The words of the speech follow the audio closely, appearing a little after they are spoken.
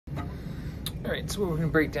Alright, so what we're going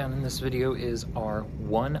to break down in this video is our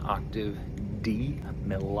 1 octave D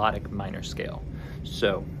melodic minor scale.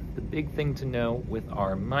 So the big thing to know with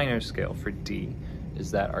our minor scale for D is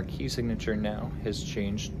that our key signature now has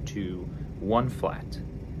changed to 1 flat.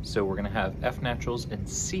 So we're going to have F naturals and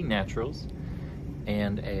C naturals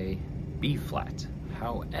and a B flat.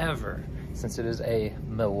 However, since it is a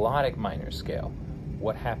melodic minor scale,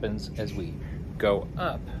 what happens as we go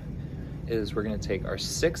up is we're going to take our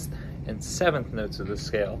 6th and 7th notes of the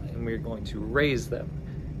scale and we're going to raise them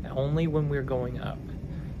only when we're going up.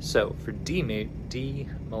 So for D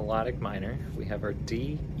melodic minor, we have our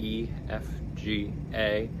D, E, F, G,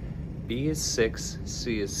 A, B is 6,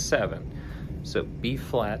 C is 7. So B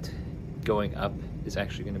flat going up is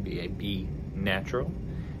actually going to be a B natural,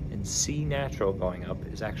 and C natural going up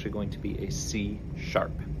is actually going to be a C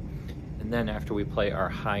sharp. And then after we play our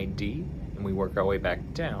high D and we work our way back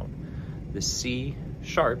down, the C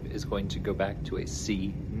sharp is going to go back to a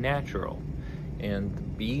C natural, and the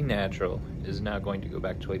B natural is now going to go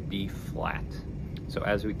back to a B flat. So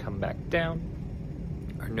as we come back down,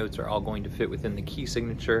 our notes are all going to fit within the key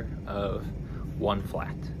signature of 1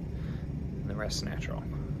 flat, and the rest natural.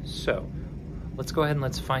 So let's go ahead and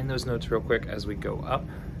let's find those notes real quick as we go up.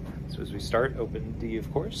 So as we start, open D,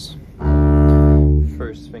 of course.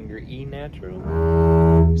 First finger E natural,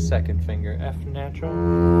 2nd finger F natural,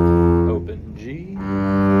 open G,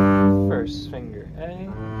 1st finger A,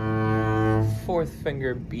 4th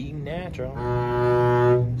finger B natural,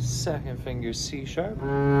 2nd finger C sharp,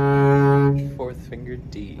 4th finger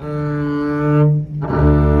D.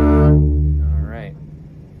 Alright.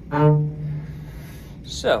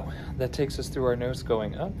 So that takes us through our notes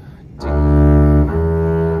going up. D.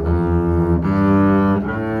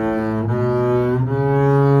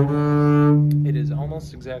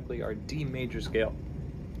 Exactly our D major scale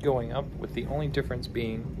going up, with the only difference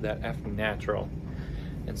being that F natural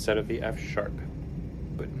instead of the F sharp.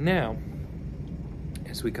 But now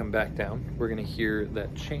as we come back down, we're going to hear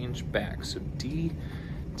that change back. So D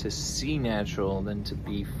to C natural, then to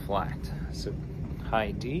B flat. So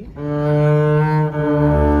high D, there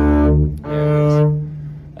it is.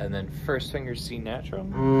 And then 1st finger C natural,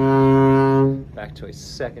 back to a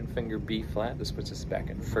 2nd finger B flat. This puts us back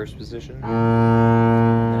in 1st position.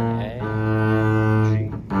 Then A, G,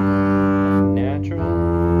 F natural,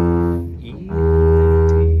 E,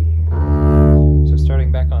 D. So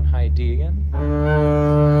starting back on high D again,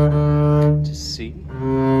 to C,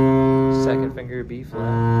 2nd finger B flat,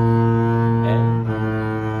 A,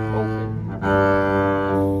 open, F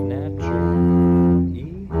natural, E,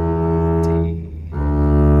 D.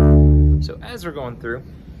 So as we're going through,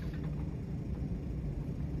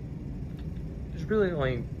 there's really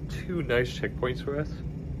only 2 nice checkpoints for us,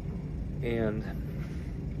 and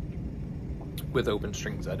with open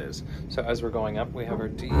strings, that is. So as we're going up, we have our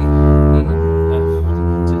D, E, F,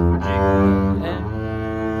 G, A,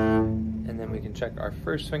 and then we can check our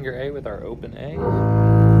 1st finger A with our open A.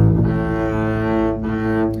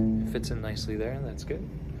 It fits in nicely there, that's good.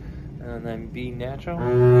 And then B natural,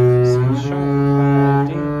 C sharp, high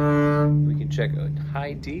D. We can check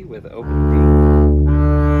high D with open D,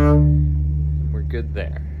 and we're good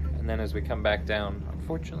there. And then as we come back down,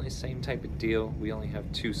 unfortunately, same type of deal. We only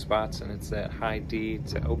have 2 spots, and it's that high D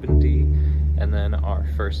to open D, and then our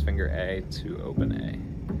 1st finger A to open A.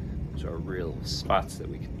 Those are real spots that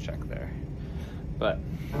we can check there. But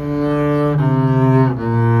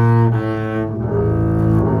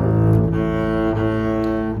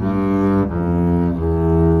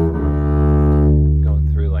going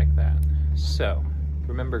through like that. So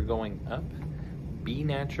remember, going up, B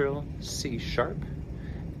natural, C sharp.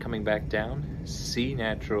 Coming back down, C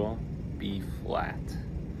natural, B flat.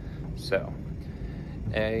 So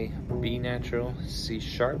A, B natural, C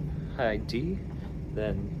sharp, high D,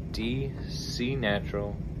 then D, C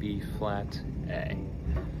natural, B flat, A.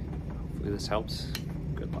 Hopefully this helps.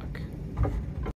 Good luck.